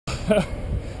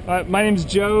My name's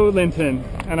Joe Linton,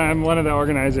 and I'm one of the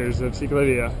organizers of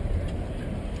CicLAvia.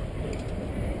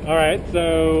 All right,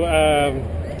 so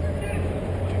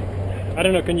I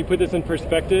don't know. Can you put this in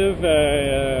perspective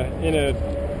in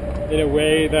a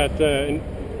way that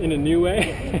in a new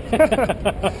way?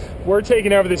 We're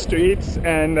taking over the streets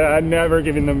and never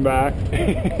giving them back.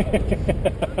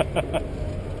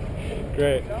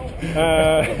 Great.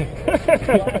 You're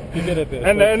good at this.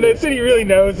 And the city really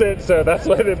knows it, so that's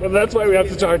why we have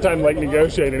such a hard time like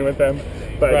negotiating with them.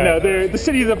 But right. No, the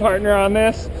city's a partner on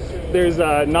this. There's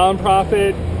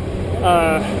nonprofit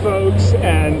folks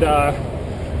and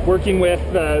working with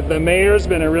the mayor's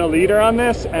been a real leader on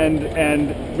this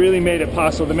and really made it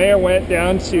possible. The mayor went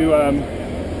down to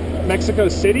Mexico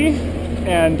City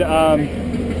and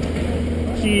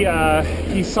he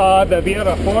saw the Via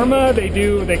Reforma.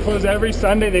 They close every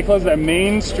Sunday. They close that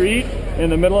main street in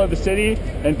the middle of the city,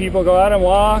 and people go out and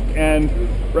walk and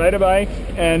ride a bike.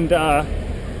 And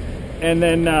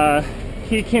then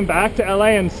he came back to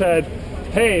LA and said,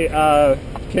 "Hey,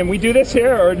 can we do this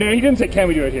here?" Or no, he didn't say, "Can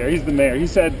we do it here?" He's the mayor. He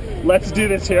said, "Let's do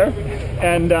this here."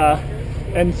 And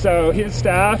so his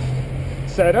staff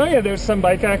said, "Oh yeah, there's some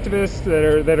bike activists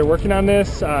that are working on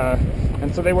this,"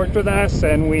 and so they worked with us,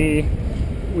 and we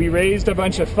raised a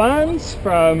bunch of funds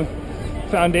from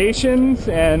foundations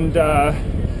and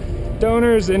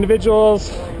donors,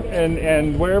 individuals,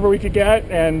 and wherever we could get,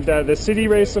 and the city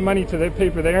raised some money to pay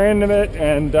for their end of it,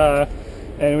 and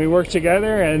we worked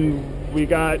together, and we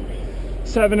got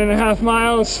 7.5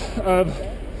 miles of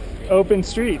open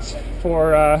streets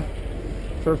for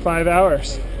 5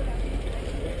 hours.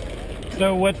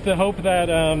 So what's the hope that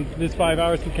this 5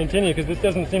 hours can continue? Because this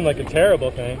doesn't seem like a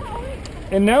terrible thing.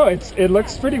 And no, it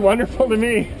looks pretty wonderful to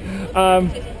me. The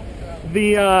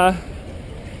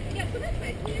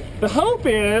hope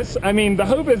is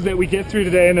that we get through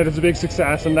today and that it's a big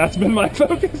success, and that's been my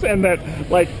focus, and that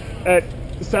like at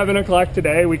 7 o'clock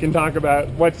today we can talk about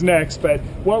what's next. But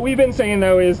what we've been saying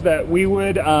though is that we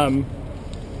would I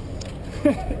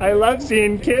love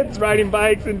seeing kids riding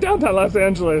bikes in downtown Los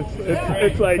Angeles.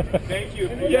 It's like, thank you.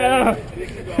 Yeah.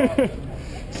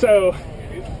 So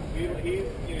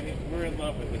we're in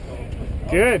love with it.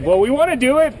 good. Well, we want to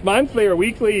do it monthly or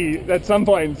weekly at some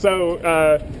point.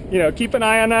 So keep an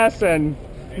eye on us and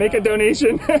make a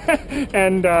donation,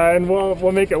 and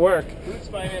we'll make it work. Who's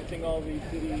financing all these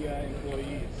city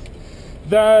employees?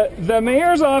 The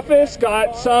mayor's office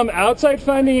got some outside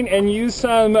funding and used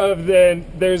some of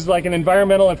there's like an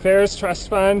environmental affairs trust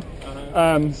fund.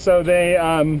 So they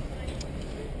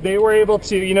were able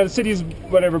to, the city's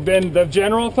the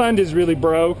general fund is really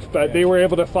broke, but they were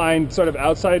able to find sort of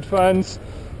outside funds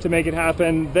to make it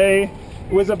happen. It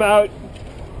was about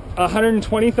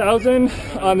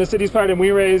 $120,000 on the city's part, and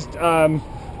we raised, I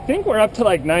think we're up to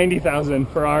like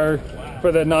 $90,000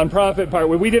 for the nonprofit part,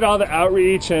 where we did all the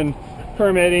outreach and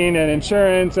permitting and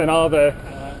insurance and all the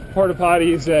porta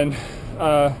potties and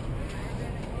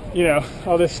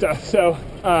all this stuff. So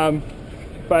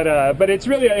but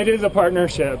it is a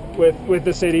partnership with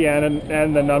the city and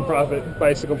the nonprofit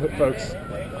bicycle folks.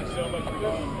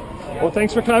 Well,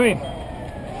 thanks for coming.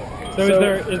 So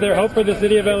is there hope for the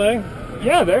city of LA?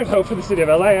 Yeah, there's hope for the city of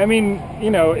LA. I mean,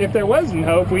 if there wasn't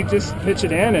hope, we'd just pitch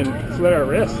it in and slit our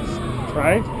wrists,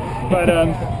 right? But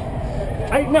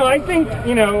I think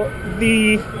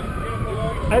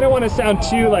I don't want to sound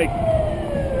too like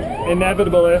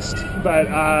inevitabilist, but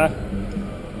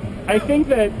I think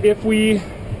that if we,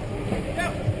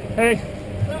 hey,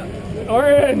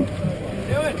 Oren,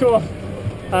 cool.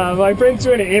 My friend's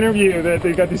doing an interview that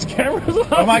they've got these cameras on.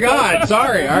 Oh my God!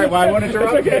 Sorry. All right. Well, I want to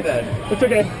interrupt you then. It's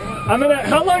okay.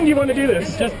 How long do you want to do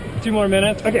this? Just 2 more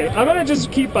minutes. Okay, I'm gonna just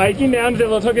keep biking down to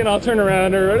Little and I'll turn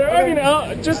around or whatever. Okay. I mean,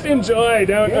 I'll just enjoy.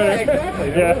 Don't. Yeah, exactly.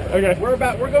 Yeah. Okay. We're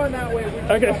going that way.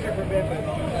 Okay.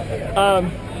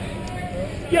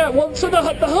 Yeah. Well, so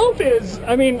the hope is,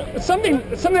 something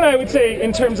I would say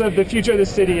in terms of the future of the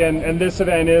city and this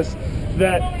event is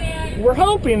that we're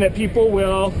hoping that people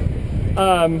will.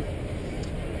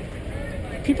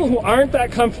 People who aren't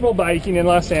that comfortable biking in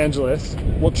Los Angeles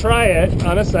will try it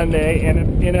on a Sunday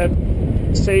in a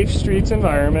safe streets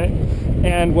environment,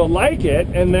 and we'll like it,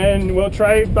 and then we'll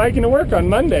try biking to work on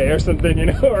Monday or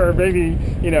something, or maybe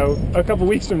a couple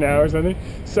weeks from now or something.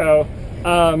 So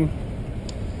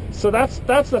that's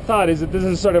the thought, is that this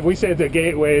is sort of, we say it's a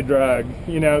gateway drug,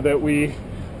 that we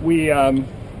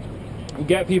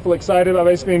get people excited about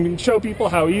basically and show people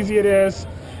how easy it is,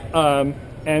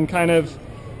 and kind of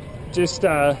just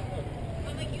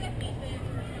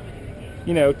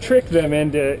trick them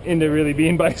into really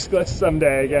being bicyclists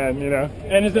someday again.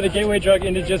 And is it a gateway drug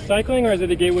into just cycling, or is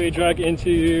it a gateway drug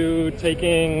into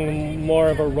taking more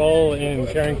of a role in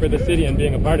caring for the city and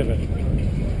being a part of it?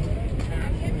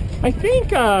 I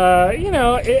think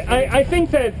I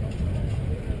think that.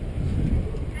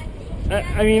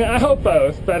 I hope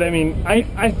both, but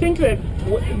I think that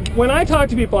when I talk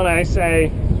to people and I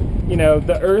say,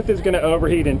 the Earth is going to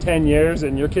overheat in 10 years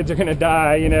and your kids are going to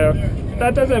die,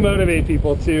 that doesn't motivate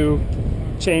people to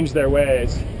change their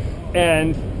ways.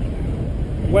 And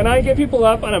when I get people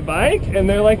up on a bike and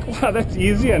they're like, wow, that's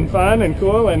easy and fun and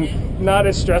cool and not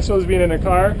as stressful as being in a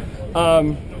car,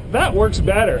 that works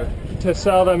better to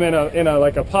sell them in a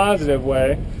like a positive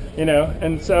way,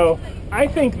 And so I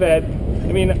think that,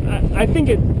 I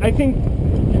think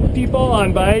people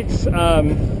on bikes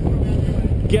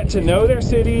get to know their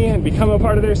city and become a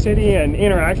part of their city and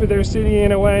interact with their city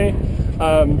in a way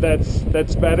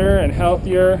that's better and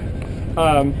healthier.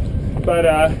 But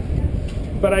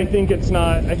I think it's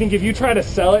not. I think if you try to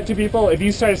sell it to people, if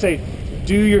you try to say,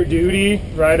 "Do your duty,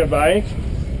 ride a bike,"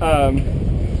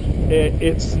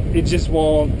 it just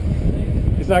won't.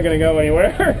 It's not going to go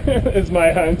anywhere. Is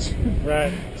my hunch.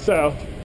 Right. So.